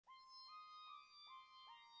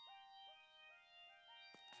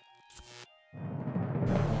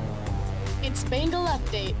tonight's Bengal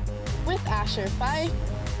update with Asher Fife,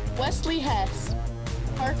 Wesley Hess,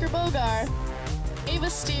 Parker Bogar, Ava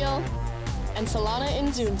Steele, and Solana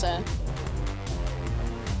Nzunza.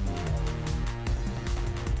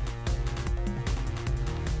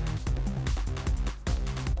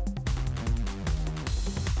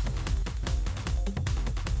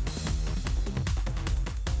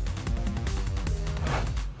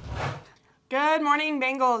 Good morning,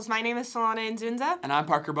 Bengals. My name is Solana Nzunza. And I'm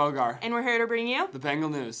Parker Bogar. And we're here to bring you the Bengal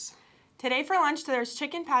news. Today for lunch, there's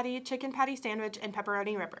chicken patty sandwich, and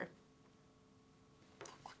pepperoni ripper.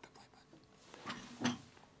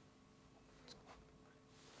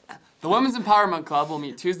 The Women's Empowerment Club will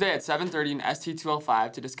meet Tuesday at 7:30 in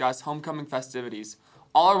ST205 to discuss homecoming festivities.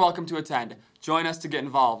 All are welcome to attend. Join us to get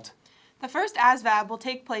involved. The first ASVAB will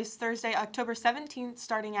take place Thursday, October 17th,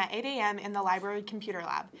 starting at 8 a.m. in the library computer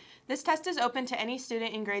lab. This test is open to any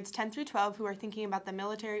student in grades 10 through 12 who are thinking about the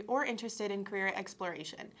military or interested in career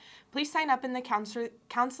exploration. Please sign up in the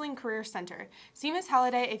Counseling Career Center. See Ms.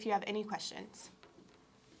 Halliday if you have any questions.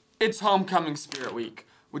 It's Homecoming Spirit Week,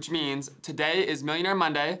 which means today is Millionaire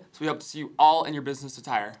Monday, so we hope to see you all in your business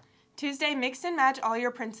attire. Tuesday, mix and match all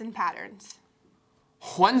your prints and patterns.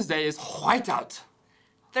 Wednesday is Whiteout.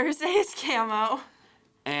 Thursday is camo.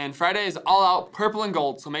 And Friday is all out purple and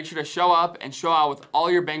gold, so make sure to show up and show out with all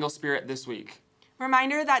your Bengal spirit this week.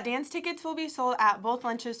 Reminder that dance tickets will be sold at both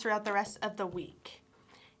lunches throughout the rest of the week.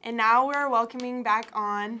 And now we're welcoming back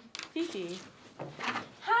on Fifi.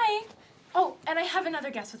 Hi. Oh, and I have another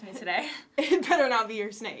guest with me today. It better not be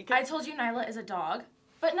your snake. I told you Nyla is a dog,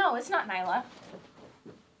 but no, it's not Nyla.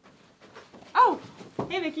 Oh,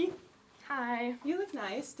 hey Vicky. Hi. You look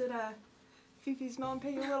nice. Did Fifi's mom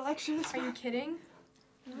pay you a little extra this Are you month? kidding?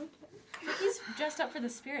 He's dressed up for the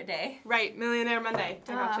Spirit Day. Right, Millionaire Monday.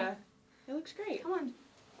 I Duh. gotcha. It looks great. Come on.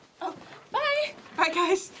 Oh, bye. Bye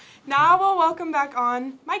guys. Now we'll welcome back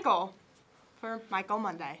on Michael for Michael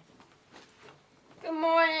Monday. Good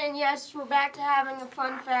morning. Yes, we're back to having a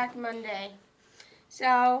Fun Fact Monday.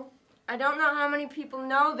 So, I don't know how many people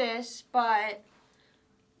know this, but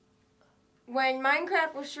when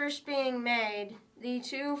Minecraft was first being made, the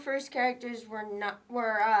two first characters were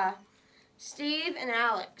Steve and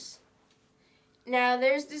Alex. Now,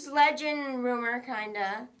 there's this legend and rumor,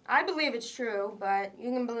 kinda. I believe it's true, but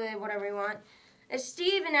you can believe whatever you want. That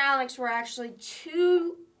Steve and Alex were actually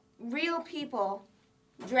two real people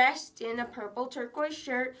dressed in a purple turquoise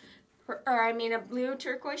shirt, a blue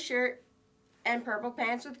turquoise shirt and purple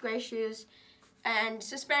pants with gray shoes and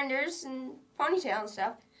suspenders and ponytail and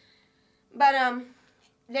stuff. But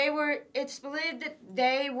it's believed that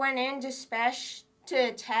they went in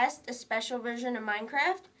to test a special version of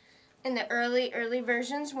Minecraft in the early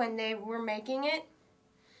versions when they were making it.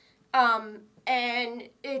 And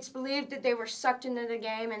it's believed that they were sucked into the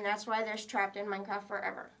game, and that's why they're trapped in Minecraft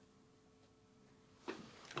forever.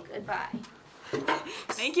 Goodbye.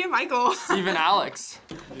 Thank you, Michael. Steve and Alex.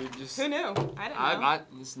 Who knew? I didn't know.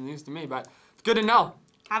 This is news to me, but it's good to know.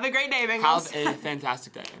 Have a great day, Bengals. Have a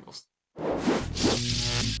fantastic day, Bengals.